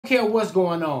care what's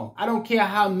going on. I don't care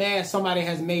how mad somebody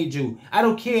has made you. I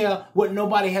don't care what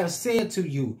nobody has said to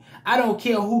you. I don't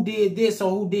care who did this or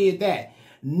who did that.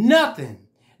 Nothing.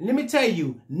 Let me tell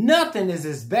you, nothing is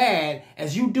as bad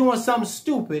as you doing something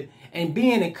stupid and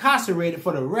being incarcerated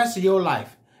for the rest of your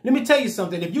life. Let me tell you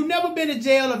something. If you've never been to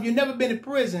jail, if you've never been to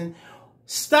prison,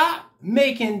 stop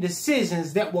making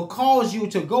decisions that will cause you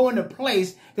to go in a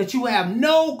place that you have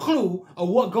no clue of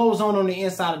what goes on the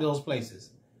inside of those places.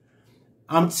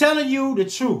 I'm telling you the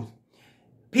truth.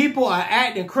 People are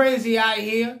acting crazy out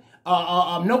here.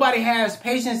 Nobody has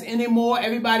patience anymore.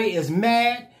 Everybody is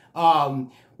mad.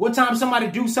 What time somebody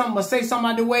do something or say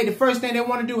something out the way, the first thing they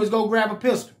want to do is go grab a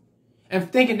pistol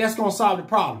and thinking that's going to solve the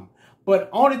problem. But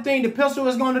only thing the pistol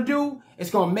is going to do,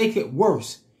 it's going to make it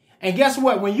worse. And guess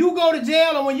what? When you go to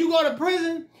jail or when you go to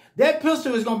prison, that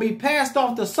pistol is going to be passed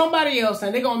off to somebody else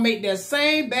and they're going to make that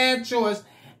same bad choice.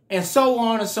 And so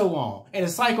on and so on. And the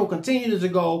cycle continues to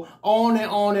go on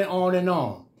and on and on and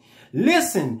on.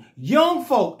 Listen, young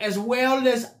folk as well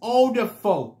as older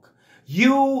folk,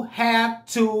 you have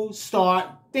to start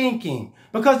thinking.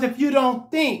 Because if you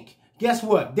don't think, guess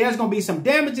what? There's going to be some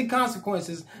damaging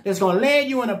consequences that's going to land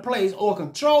you in a place or a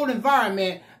controlled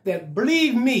environment that,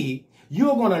 believe me,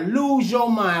 you're going to lose your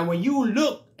mind when you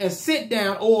look and sit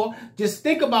down or just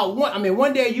think about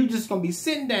one day you just going to be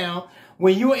sitting down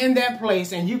when you're in that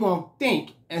place and you're going to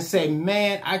think and say,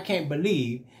 man, I can't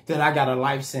believe that I got a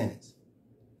life sentence.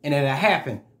 And it'll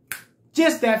happen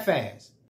just that fast.